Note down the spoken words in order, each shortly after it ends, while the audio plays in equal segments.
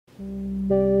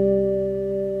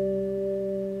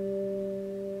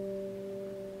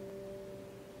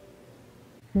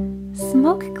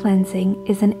Smoke cleansing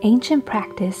is an ancient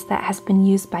practice that has been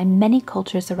used by many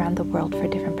cultures around the world for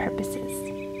different purposes.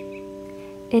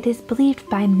 It is believed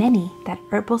by many that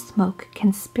herbal smoke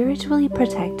can spiritually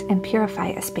protect and purify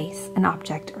a space, an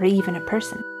object, or even a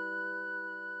person.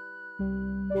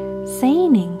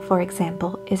 Saining, for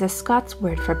example, is a Scots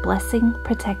word for blessing,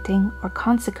 protecting, or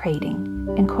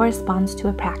consecrating, and corresponds to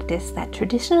a practice that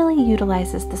traditionally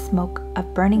utilizes the smoke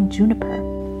of burning juniper,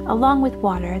 along with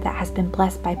water that has been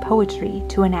blessed by poetry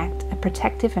to enact a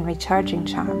protective and recharging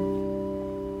charm.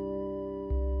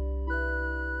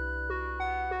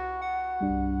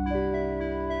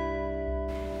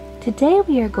 Today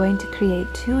we are going to create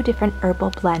 2 different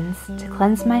herbal blends to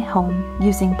cleanse my home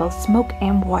using both smoke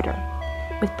and water,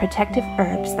 with protective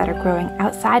herbs that are growing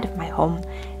outside of my home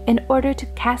in order to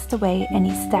cast away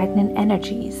any stagnant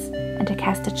energies and to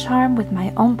cast a charm with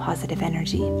my own positive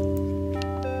energy.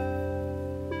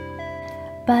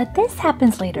 But this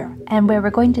happens later, and where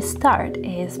we're going to start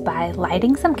is by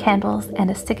lighting some candles and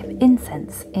a stick of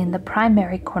incense in the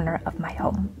primary corner of my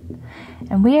home.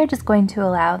 And we are just going to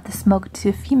allow the smoke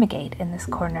to fumigate in this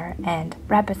corner and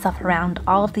wrap itself around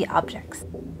all of the objects.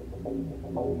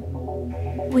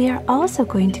 We are also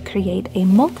going to create a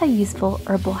multi-useful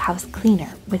herbal house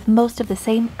cleaner with most of the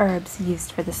same herbs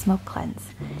used for the smoke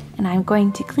cleanse, and I'm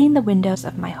going to clean the windows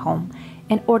of my home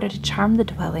in order to charm the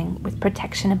dwelling with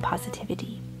protection and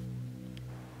positivity.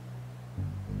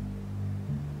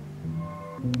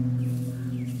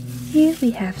 Here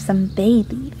we have some bay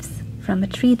leaves from a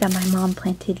tree that my mom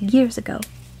planted years ago.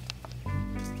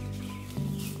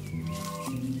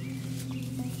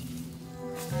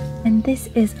 And this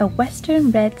is a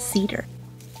western red cedar.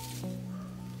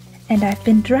 And I've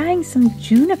been drying some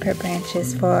juniper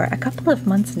branches for a couple of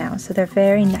months now, so they're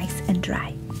very nice and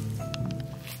dry.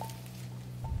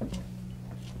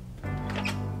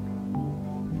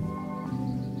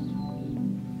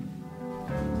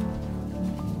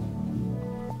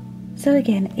 So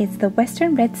again, it's the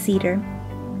western red cedar.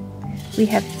 We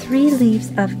have 3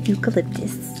 leaves of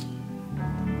eucalyptus,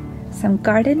 some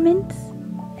garden mint,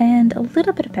 and a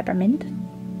little bit of peppermint.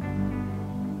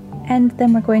 And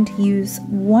then we're going to use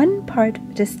 1 part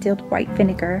distilled white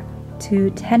vinegar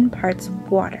to 10 parts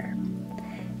water.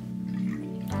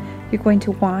 You're going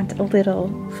to want a little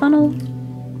funnel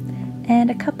and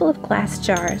a couple of glass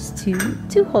jars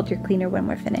to hold your cleaner when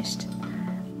we're finished.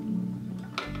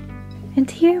 And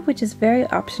here, which is very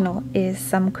optional, is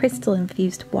some crystal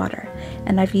infused water,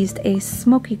 and I've used a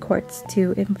smoky quartz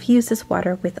to infuse this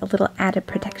water with a little added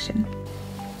protection.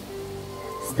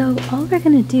 So all we're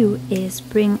going to do is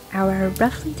bring our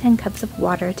roughly 10 cups of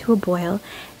water to a boil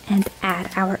and add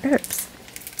our herbs.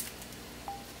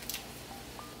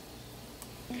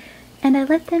 And I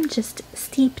let them just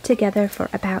steep together for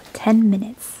about 10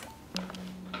 minutes.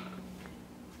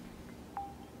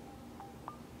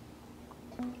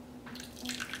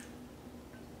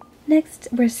 Next,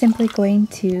 we're simply going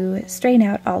to strain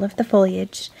out all of the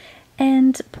foliage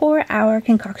and pour our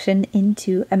concoction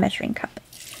into a measuring cup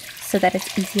so that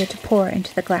it's easier to pour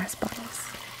into the glass bottles.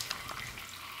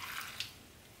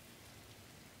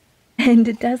 And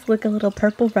it does look a little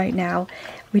purple right now,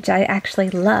 which I actually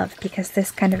love because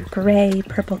this kind of gray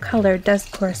purple color does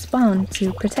correspond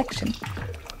to protection.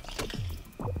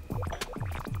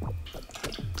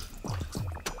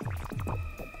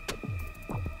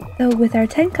 So with our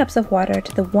 10 cups of water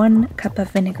to the 1 cup of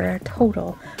vinegar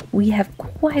total, we have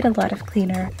quite a lot of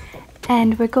cleaner,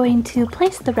 and we're going to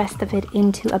place the rest of it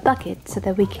into a bucket so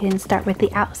that we can start with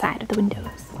the outside of the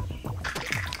windows.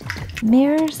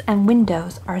 Mirrors and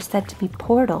windows are said to be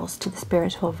portals to the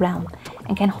spiritual realm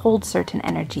and can hold certain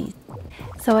energies.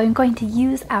 So I'm going to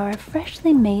use our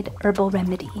freshly made herbal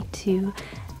remedy to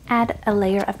add a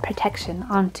layer of protection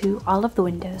onto all of the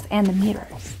windows and the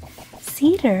mirrors.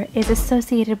 Cedar is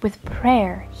associated with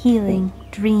prayer, healing,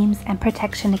 dreams, and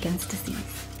protection against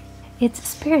disease. Its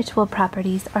spiritual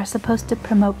properties are supposed to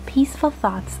promote peaceful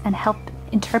thoughts and help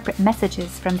interpret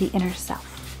messages from the inner self.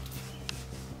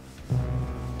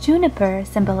 Juniper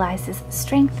symbolizes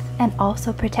strength and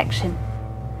also protection.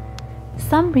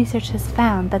 Some research has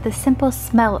found that the simple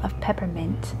smell of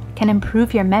peppermint can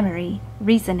improve your memory,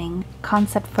 reasoning,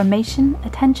 concept formation,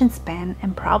 attention span,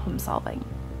 and problem solving.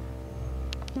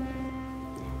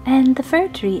 And the fir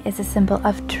tree is a symbol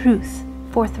of truth,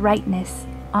 forthrightness,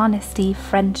 honesty,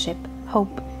 friendship,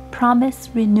 hope, promise,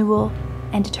 renewal,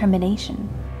 and determination.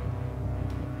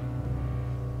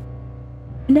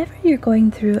 Whenever you're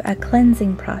going through a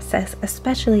cleansing process,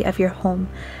 especially of your home,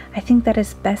 I think that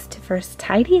it's best to first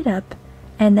tidy it up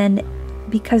and then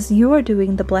because you're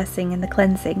doing the blessing and the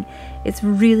cleansing, it's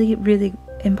really, really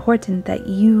important that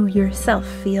you yourself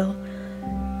feel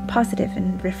positive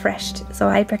and refreshed. So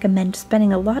I recommend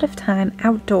spending a lot of time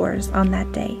outdoors on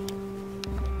that day.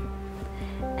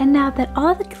 And now that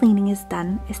all the cleaning is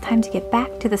done, it's time to get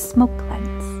back to the smoke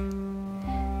cleanse.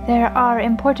 There are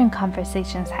important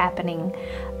conversations happening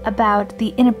about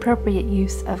the inappropriate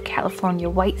use of California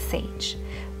white sage,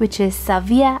 which is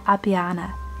Salvia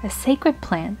Apiana, a sacred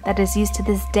plant that is used to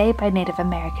this day by Native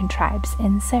American tribes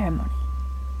in ceremony.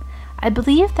 I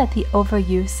believe that the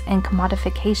overuse and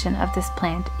commodification of this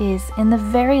plant is, in the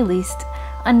very least,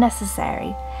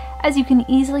 unnecessary, as you can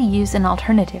easily use an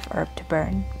alternative herb to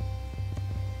burn.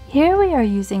 Here we are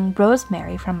using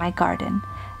rosemary from my garden,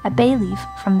 a bay leaf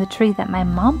from the tree that my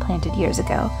mom planted years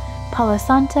ago, Palo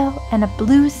Santo, and a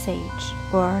blue sage,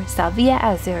 or Salvia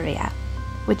azurea,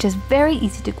 which is very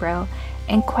easy to grow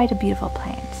and quite a beautiful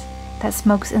plant that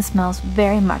smokes and smells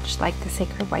very much like the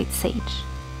sacred white sage.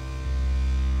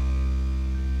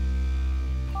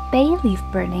 Bay leaf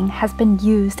burning has been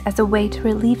used as a way to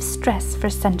relieve stress for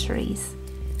centuries.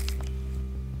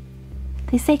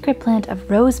 The sacred plant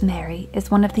of rosemary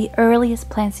is one of the earliest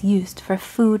plants used for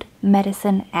food,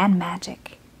 medicine, and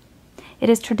magic. It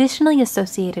is traditionally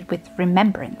associated with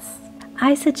remembrance.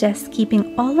 I suggest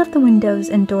keeping all of the windows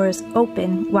and doors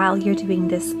open while you're doing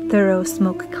this thorough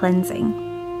smoke cleansing.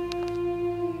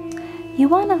 You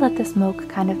want to let the smoke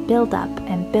kind of build up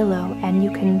and billow, and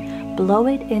you can blow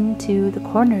it into the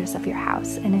corners of your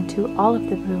house and into all of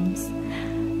the rooms,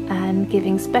 and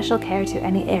giving special care to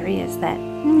any areas that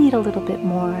need a little bit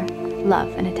more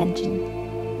love and attention.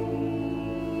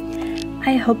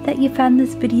 I hope that you found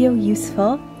this video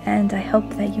useful, and I hope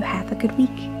that you have a good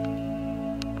week.